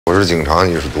我是警察，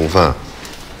你是毒贩，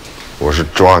我是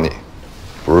抓你，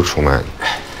不是出卖你。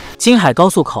京海高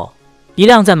速口，一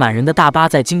辆载满人的大巴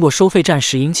在经过收费站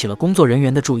时引起了工作人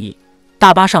员的注意。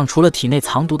大巴上除了体内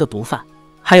藏毒的毒贩，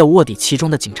还有卧底其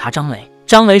中的警察张雷。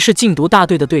张雷是禁毒大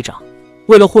队的队长，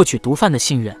为了获取毒贩的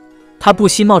信任，他不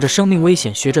惜冒着生命危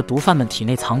险学着毒贩们体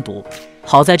内藏毒。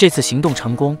好在这次行动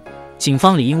成功，警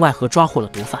方里应外合抓获了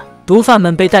毒贩。毒贩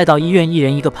们被带到医院，一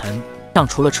人一个盆，上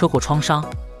除了车祸创伤，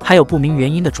还有不明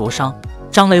原因的灼伤。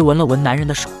张雷闻了闻男人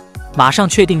的手，马上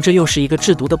确定这又是一个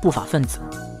制毒的不法分子，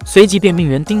随即便命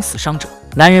人盯死伤者。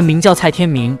男人名叫蔡添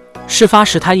明，事发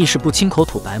时他意识不清，口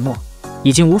吐白沫，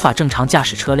已经无法正常驾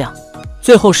驶车辆，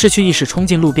最后失去意识冲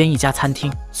进路边一家餐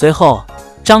厅。随后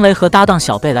张雷和搭档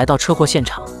小贝来到车祸现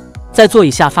场，在座椅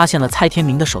下发现了蔡添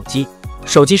明的手机，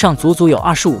手机上足足有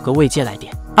25个未接来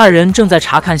电。二人正在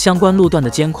查看相关路段的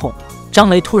监控，张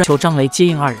雷突然求张雷接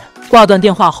应二人。挂断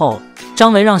电话后，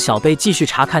张雷让小贝继续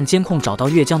查看监控，找到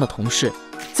越江的同事，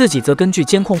自己则根据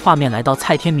监控画面来到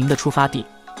蔡添明的出发地。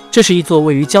这是一座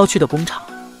位于郊区的工厂，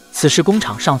此时工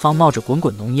厂上方冒着滚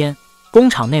滚浓烟，工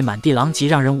厂内满地狼藉，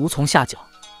让人无从下脚，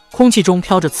空气中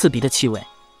飘着刺鼻的气味，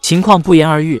情况不言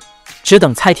而喻。只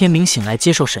等蔡添明醒来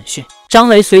接受审讯，张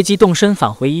雷随即动身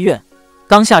返回医院，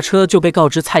刚下车就被告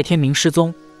知蔡添明失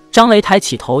踪。张雷抬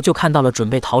起头就看到了准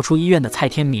备逃出医院的蔡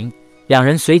添明，两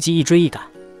人随即一追一赶，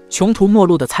穷途末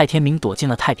路的蔡添明躲进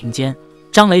了太平间，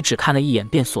张雷只看了一眼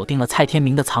便锁定了蔡添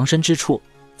明的藏身之处，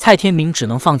蔡添明只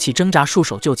能放弃挣扎，束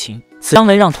手就擒。张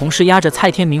雷让同事押着蔡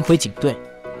添明回警队，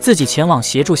自己前往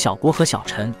协助小郭和小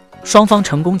陈。双方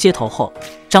成功接头后，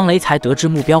张雷才得知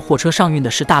目标货车上运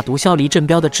的是大毒枭黎振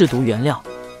彪的制毒原料，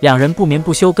两人不眠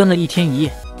不休跟了一天一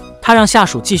夜。他让下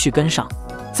属继续跟上，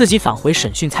自己返回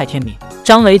审讯蔡添明。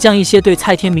张雷将一些对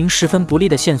蔡添明十分不利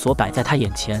的线索摆在他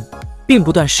眼前，并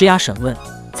不断施压审问。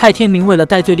蔡添明为了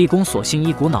戴罪立功，索性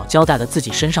一股脑交代了自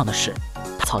己身上的事。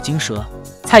草惊蛇，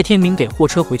蔡添明给货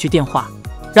车回去电话，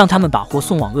让他们把货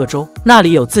送往鄂州，那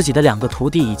里有自己的2个徒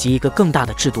弟以及一个更大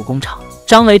的制毒工厂。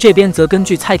张雷这边则根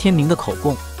据蔡添明的口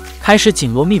供，开始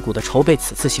紧锣密鼓地筹备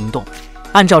此次行动。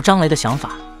按照张雷的想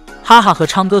法，哈哈和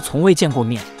昌哥从未见过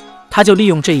面，他就利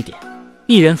用这一点，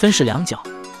一人分饰两角，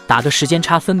打个时间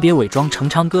差，分别伪装成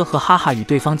昌哥和哈哈与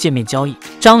对方见面交易。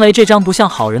张雷这张不像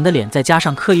好人的脸，再加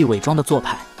上刻意伪装的做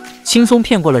派，轻松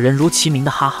骗过了人如其名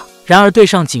的哈哈。然而对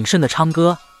上谨慎的昌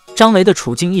哥，张雷的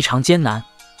处境异常艰难。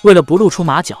为了不露出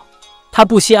马脚，他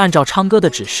不惜按照昌哥的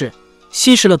指示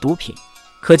吸食了毒品，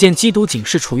可见缉毒警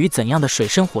是处于怎样的水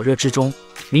深火热之中。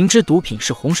明知毒品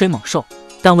是洪水猛兽，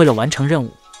但为了完成任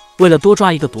务，为了多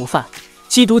抓一个毒贩，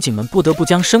缉毒警们不得不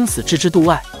将生死置之度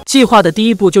外。计划的第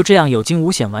一步就这样有惊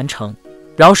无险完成。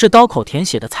饶是刀口舔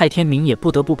血的蔡添明也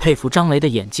不得不佩服张雷的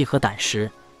演技和胆识。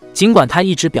尽管他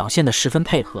一直表现得十分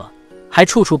配合，还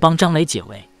处处帮张雷解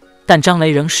围，但张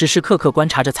雷仍时时刻刻观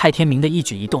察着蔡添明的一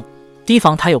举一动，提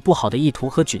防他有不好的意图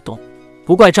和举动。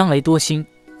不怪张雷多心，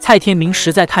蔡添明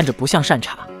实在看着不像善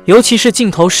茬，尤其是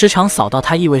镜头时常扫到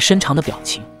他意味深长的表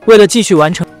情。为了继续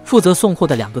完成，负责送货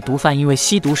的2个毒贩因为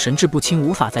吸毒神志不清，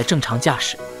无法再正常驾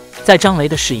驶。在张雷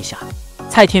的示意下，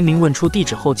蔡添明问出地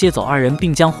址后接走2人，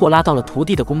并将货拉到了徒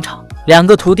弟的工厂。2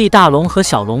个徒弟大龙和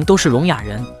小龙都是聋哑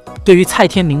人，对于蔡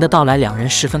添明的到来，2人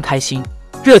十分开心，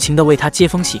热情地为他接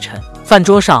风洗尘。饭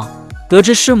桌上得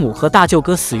知师母和大舅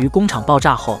哥死于工厂爆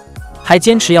炸后，还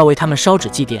坚持要为他们烧纸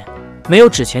祭奠，没有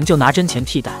纸钱就拿真钱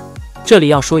替代。这里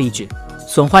要说一句，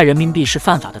损坏人民币是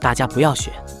犯法的，大家不要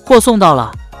学。货送到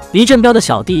了，黎振彪的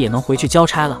小弟也能回去交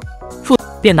差了，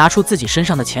便拿出自己身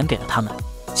上的钱给了他们。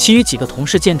其余几个同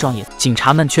事见状也，警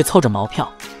察们却凑着毛票。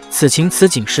此情此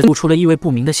景时露出了意味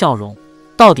不明的笑容。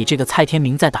到底这个蔡添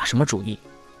明在打什么主意？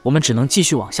我们只能继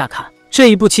续往下看。这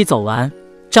一步棋走完，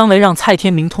张雷让蔡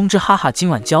添明通知哈哈今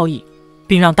晚交易，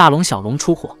并让大龙小龙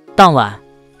出货。当晚，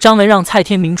张雷让蔡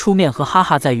添明出面和哈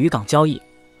哈在渔港交易。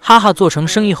哈哈做成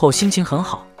生意后心情很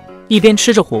好，一边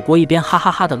吃着火锅一边哈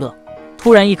哈哈的乐。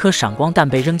突然一颗闪光弹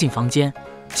被扔进房间，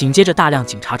紧接着大量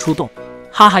警察出动，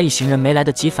哈哈一行人没来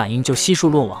得及反应就悉数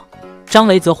落网。张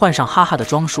雷则换上哈哈的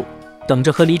装束，等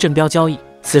着和黎振彪交易。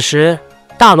此时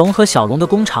大龙和小龙的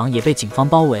工厂也被警方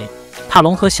包围，大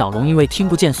龙和小龙因为听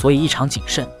不见所以异常谨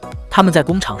慎，他们在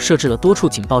工厂设置了多处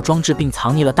警报装置，并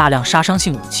藏匿了大量杀伤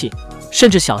性武器，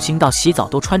甚至小心到洗澡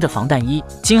都穿着防弹衣。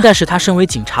但是他身为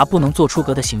警察不能做出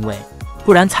格的行为，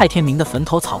不然蔡添明的坟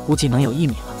头草估计能有1米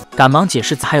了。赶忙解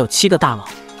释，还有7个大佬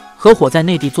合伙在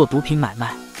内地做毒品买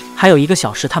卖，还有1个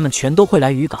小时他们全都会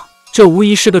来渔港，这无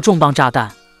疑是个重磅炸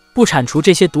弹，不铲除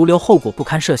这些毒瘤后果不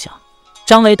堪设想。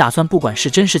张雷打算不管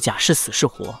是真是假，是死是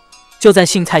活，就在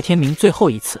信蔡添明最后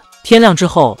一次。天亮之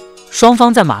后，双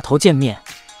方在码头见面，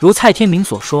如蔡添明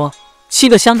所说，7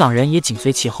个香港人也紧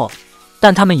随其后。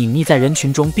但他们隐匿在人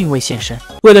群中，并未现身。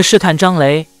为了试探张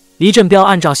雷，黎振彪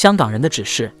按照香港人的指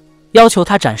示，要求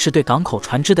他展示对港口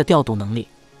船只的调度能力。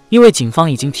因为警方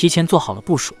已经提前做好了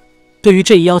部署，对于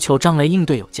这一要求，张雷应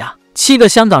对有加。7个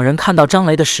香港人看到张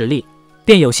雷的实力，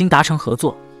便有心达成合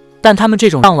作。但他们这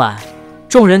种当晚，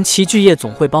众人齐聚夜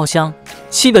总会包厢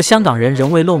，7个香港人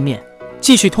仍未露面，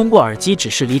继续通过耳机指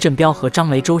示黎振彪和张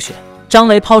雷周旋。张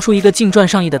雷抛出一个净赚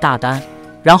上亿的大单，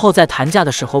然后在谈价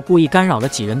的时候故意干扰了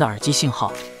几人的耳机信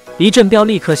号。黎振彪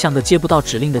立刻像个接不到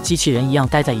指令的机器人一样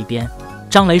待在一边。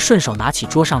张雷顺手拿起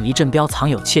桌上黎振彪藏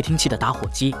有窃听器的打火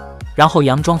机，然后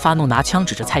佯装发怒，拿枪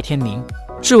指着蔡天明，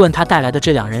质问他带来的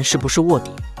这2人是不是卧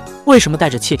底，为什么带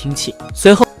着窃听器。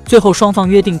最后双方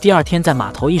约定第2天在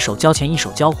码头一手交钱一手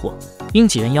交货。应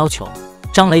几人要求，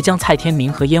张雷将蔡天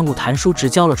明和烟雾弹书直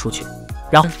交了出去。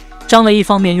然后张雷一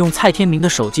方面用蔡天明的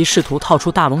手机试图套出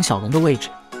大龙小龙的位置，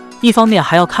一方面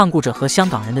还要看顾着和香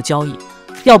港人的交易。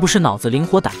要不是脑子灵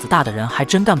活胆子大的人，还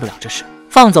真干不了这事。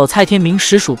放走蔡天明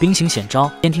实属兵行险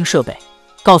招。监听设备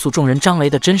告诉众人张雷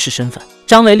的真实身份。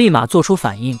张雷立马做出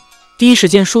反应，第一时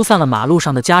间疏散了马路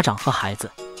上的家长和孩子。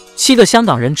7个香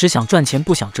港人只想赚钱，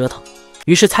不想折腾。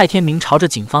于是蔡天明朝着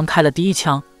警方开了第1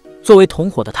枪，作为同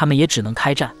伙的他们也只能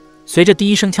开战。随着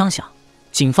第1声枪响，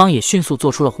警方也迅速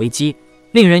做出了回击。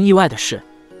令人意外的是，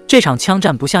这场枪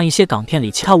战不像一些港片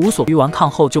里，他无所欲顽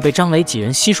抗后就被张雷几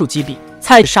人悉数击毙。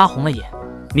蔡杀红了眼，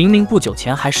明明不久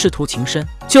前还师徒情深。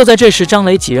就在这时，张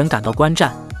雷几人赶到观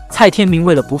战，蔡天明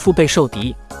为了不腹背受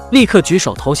敌，立刻举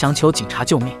手投降，求警察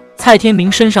救命。蔡天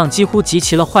明身上几乎集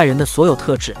齐了坏人的所有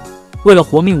特质，为了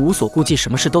活命无所顾忌，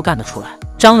什么事都干得出来。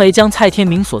张雷将蔡天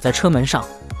明锁在车门上，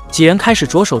几人开始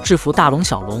着手制服大龙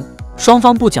小龙。双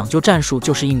方不讲究战术，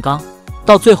就是硬刚，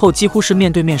到最后几乎是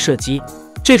面对面射击。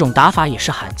这种打法也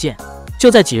是罕见。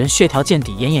就在几人血条见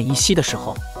底奄奄一息的时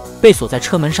候，被锁在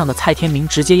车门上的蔡天明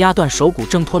直接压断手骨，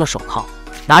挣脱了手铐，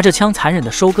拿着枪残忍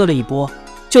地收割了一波。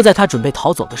就在他准备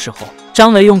逃走的时候，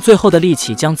张雷用最后的力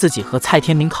气将自己和蔡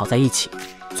天明铐在一起。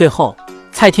最后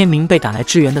蔡天明被赶来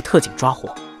支援的特警抓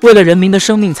获。为了人民的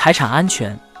生命财产安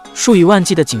全，数以万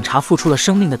计的警察付出了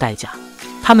生命的代价，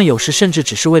他们有时甚至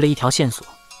只是为了一条线索，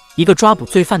一个抓捕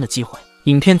罪犯的机会。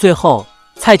影片最后，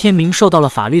蔡天明受到了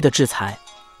法律的制裁，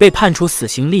被判处死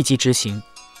刑立即执行。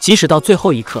即使到最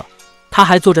后一刻，他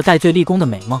还做着戴罪立功的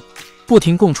美梦，不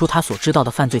停供出他所知道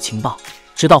的犯罪情报，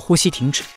直到呼吸停止。